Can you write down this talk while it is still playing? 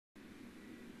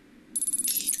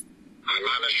I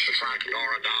managed to track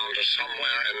Nora down to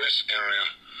somewhere in this area.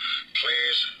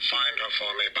 Please find her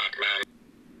for me, Batman.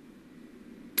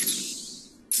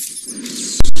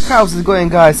 How's it going,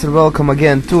 guys, and welcome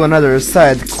again to another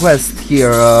side quest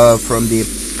here from the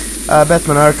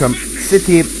Batman Arkham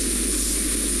City.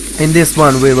 In this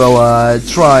one we will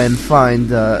try and find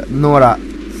Nora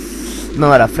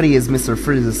Freeze, Mr.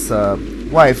 Freeze's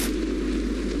wife.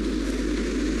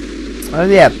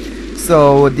 Yeah,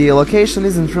 so the location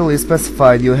isn't really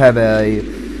specified. You have a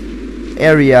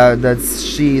area that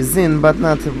she's in, but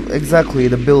not exactly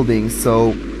the building,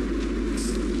 so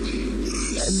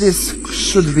this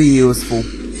should be useful.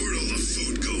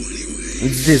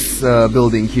 It's this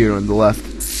building here on the left,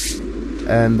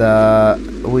 and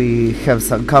we have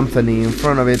some company in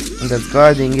front of it that's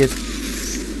guarding it.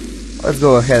 Let's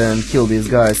go ahead and kill these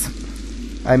guys.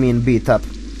 I mean, beat up.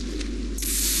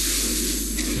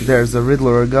 There's a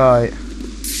Riddler guy.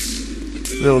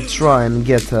 We'll try and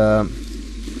get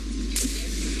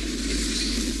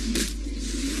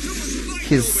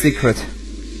his secret.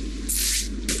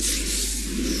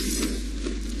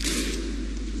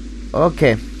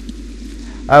 Okay.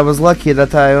 I was lucky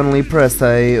that I only pressed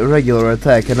a regular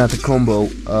attack and not a combo,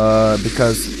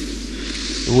 because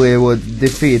we would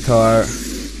defeat our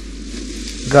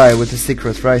guy with the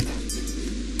secret, right?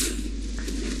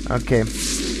 Okay.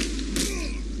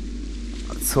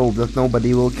 Let's hope that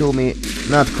nobody will kill me.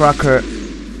 Not Crocker.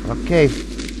 Okay.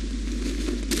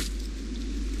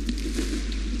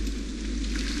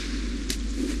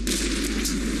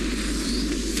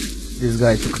 This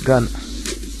guy took a gun.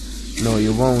 No,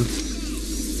 you won't.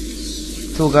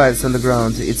 Two guys on the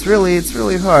ground. It's really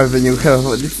hard when you have.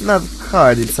 It's not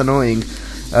hard. It's annoying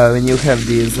when you have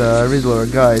these Riddler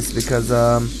guys, because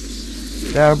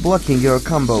they are blocking your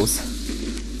combos,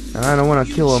 and I don't want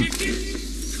to kill them.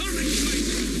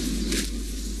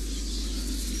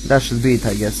 That should be it,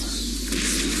 I guess.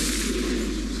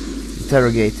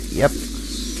 Interrogate. Yep.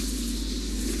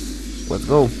 Let's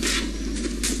go.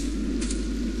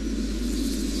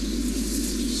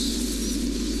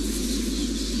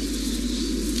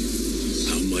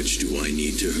 How much do I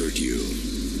need to hurt you?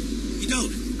 You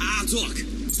don't. I'll talk.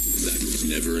 That was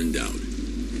never in doubt.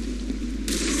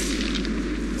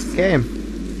 Okay.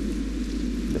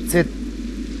 That's it.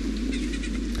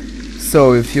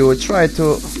 So if you try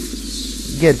to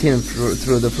get in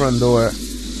through the front door,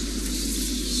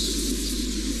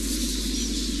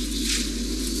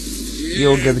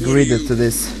 you'll get greeted to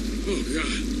this. Oh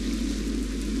God.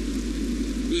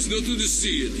 There's nothing to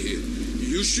see in here.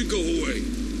 You should go away.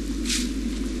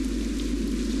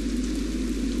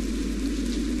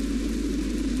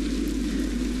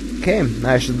 Okay,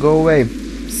 I should go away.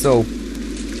 So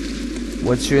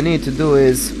what you need to do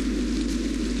is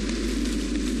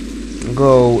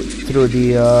go through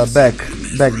the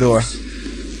back door. Hope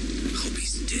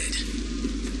he's dead.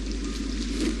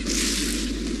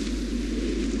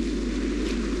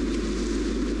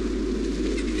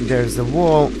 There's a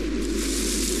wall,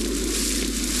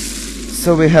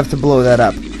 so we have to blow that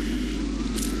up.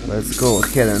 Let's go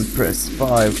ahead and press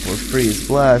 5 for freeze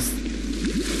blast.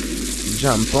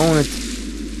 Jump on it.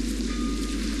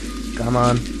 Come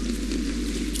on.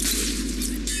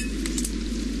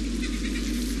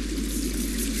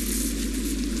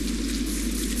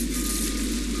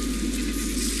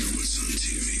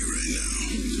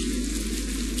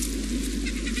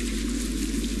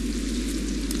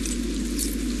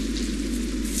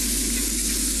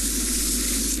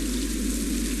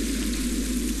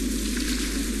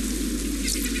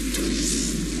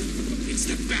 It's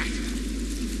the Bat.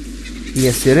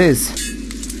 Yes, it is.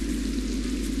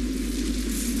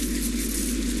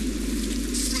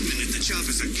 One minute the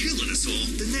choppers are killing us all,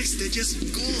 the next they're just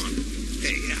gone.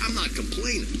 Hey, I'm not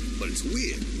complaining, but it's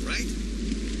weird, right?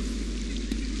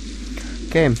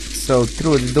 Okay, so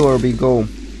through the door we go.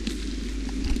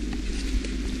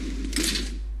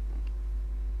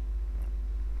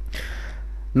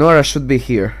 Nora should be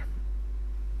here.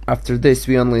 After this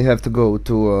we only have to go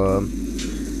to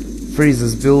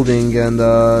Freeze's building and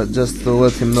just to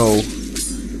let him know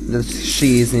that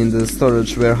she is in the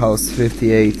storage warehouse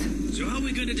 58. So how are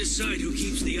we gonna decide who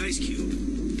keeps the ice cube?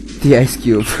 The ice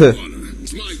cube.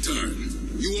 It's my turn.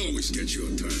 You always get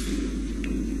your turn.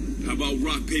 How about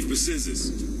rock, paper,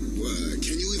 scissors? What?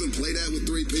 Can you even play that with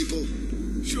 3 people?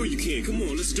 Sure you can. Come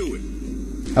on, let's do it.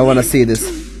 I wanna see this.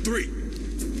 3.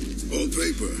 On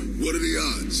paper, what are the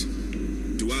odds?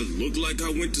 Do I look like I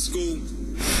went to school?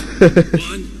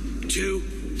 1, 2,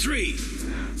 3.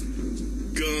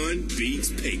 Gun beats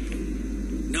paper.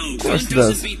 No, gun course it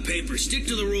doesn't does. beat paper. Stick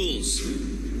to the rules.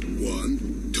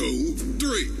 1, 2,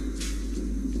 3.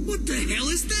 What the hell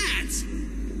is that?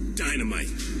 Dynamite.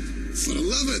 For the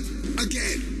love of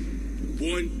again.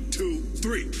 1, 2,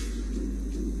 3.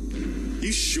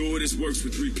 You sure this works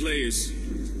with 3 players?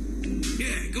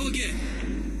 Yeah, go again.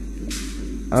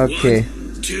 Okay.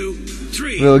 1, 2,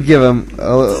 3. We'll give him a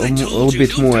I little told you,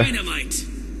 bit no more. dynamite.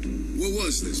 What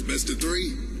was this, best of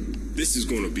 3? This is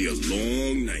gonna be a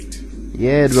long night.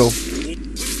 Yeah, it will.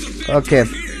 Okay.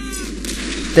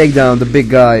 Take down the big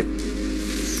guy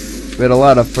with a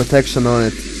lot of protection on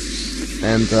it.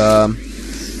 And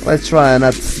let's try and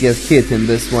not get hit in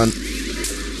this one.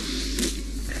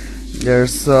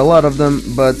 There's a lot of them,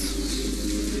 but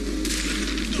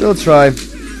we'll try.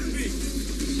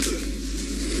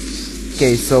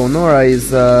 Okay, so Nora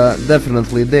is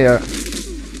definitely there.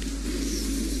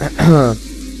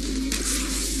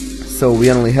 So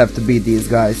we only have to beat these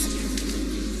guys.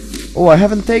 Oh, I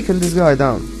haven't taken this guy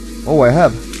down. Oh, I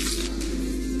have.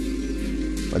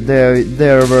 But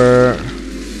there were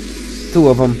 2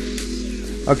 of them.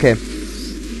 Okay.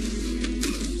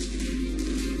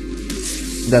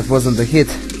 That wasn't a hit.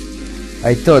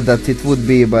 I thought that it would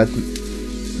be, but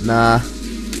nah.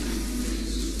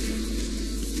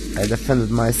 I defended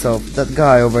myself. That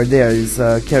guy over there is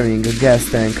carrying a gas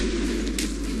tank.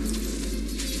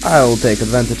 I will take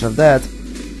advantage of that.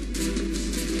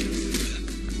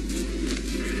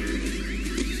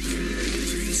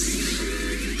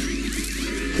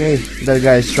 Okay, that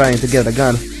guy is trying to get a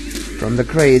gun from the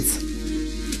crates.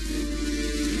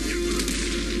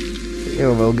 He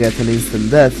will get an instant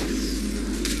death.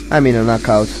 I mean a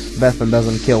knockout. Batman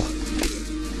doesn't kill.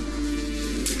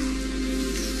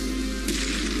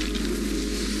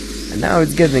 And now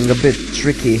it's getting a bit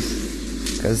tricky,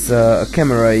 because a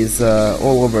camera is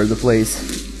all over the place.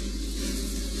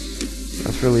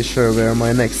 Not really sure where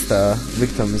my next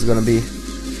victim is gonna be.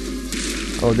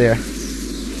 Oh, there.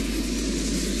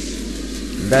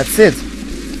 That's it.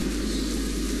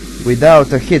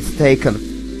 Without a hit taken.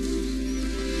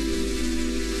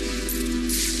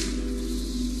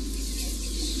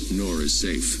 Nora is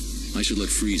safe. I should let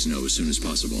Freeze know as soon as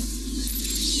possible.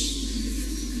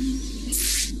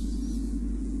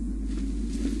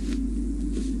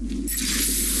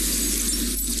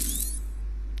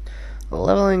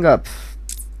 Leveling up.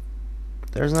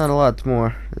 There's not a lot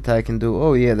more that I can do.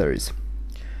 Oh yeah, there is.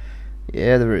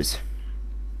 Yeah, there is.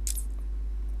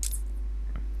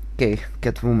 Okay,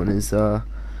 Catwoman is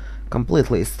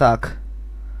completely stuck.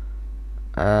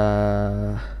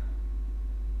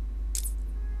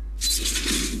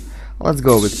 Let's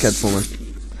go with Catwoman.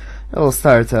 We'll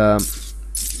start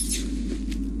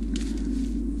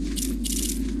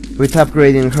with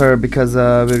upgrading her, because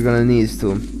we're gonna need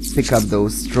to pick up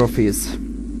those trophies.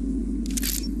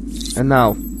 And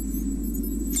now,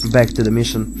 back to the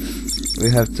mission.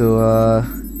 We have to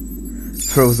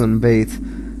frozen bait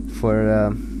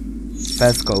for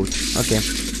passcode. Okay.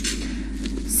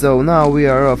 So now we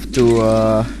are off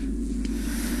to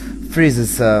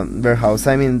Freeze's warehouse.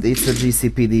 I mean, it's a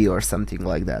GCPD or something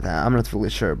like that. I'm not really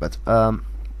sure, but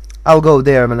I'll go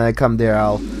there. When I come there,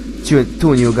 I'll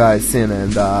tune you guys in,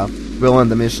 and we'll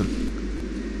end the mission.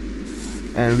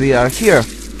 And we are here.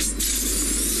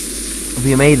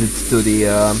 We made it to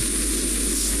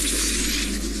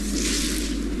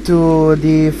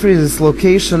the Freeze's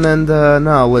location, and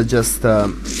now we'll just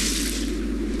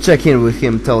check in with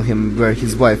him, tell him where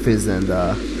his wife is, and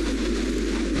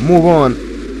move on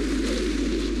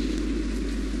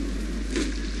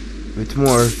with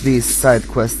more of these side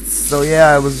quests. So yeah,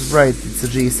 I was right, it's a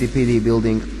GCPD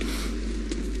building.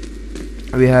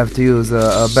 We have to use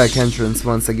a back entrance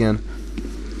once again.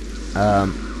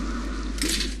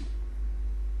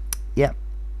 Yeah,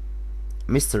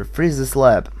 Mr. Freeze's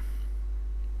lab.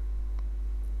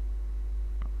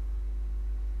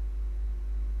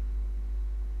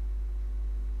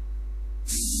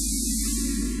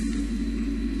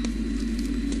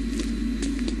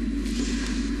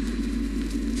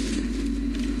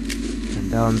 And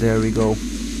down there we go.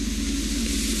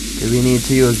 Okay, we need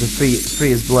to use the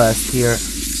freeze blast here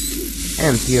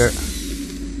and here.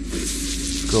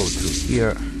 Go through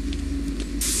here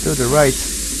to the right,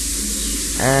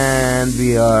 and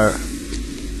we are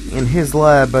in his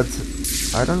lab, but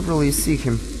I don't really see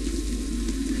him.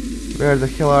 Where the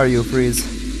hell are you, Freeze?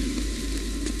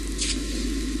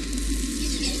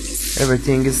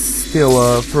 Everything is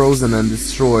still frozen and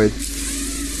destroyed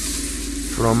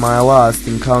from my last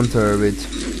encounter with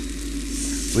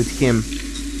him,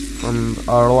 from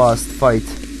our last fight.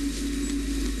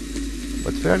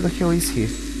 But where the hell is he?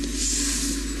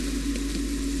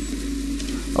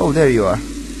 Oh, there you are.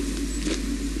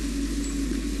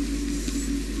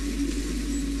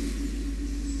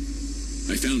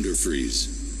 I found her, Freeze.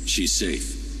 She's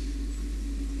safe.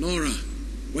 Nora,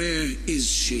 where is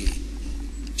she?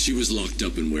 She was locked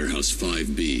up in Warehouse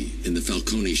 5B in the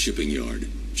Falcone shipping yard.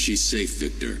 She's safe,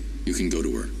 Victor. You can go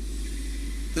to her.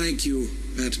 Thank you,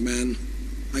 Batman.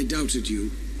 I doubted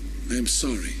you. I am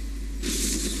sorry.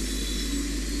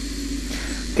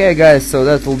 Okay guys, so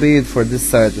that will be it for this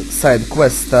side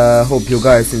quest. Hope you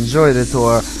guys enjoyed it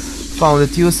or found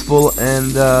it useful,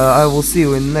 and I will see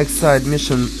you in the next side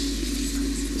mission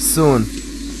soon.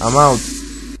 I'm out.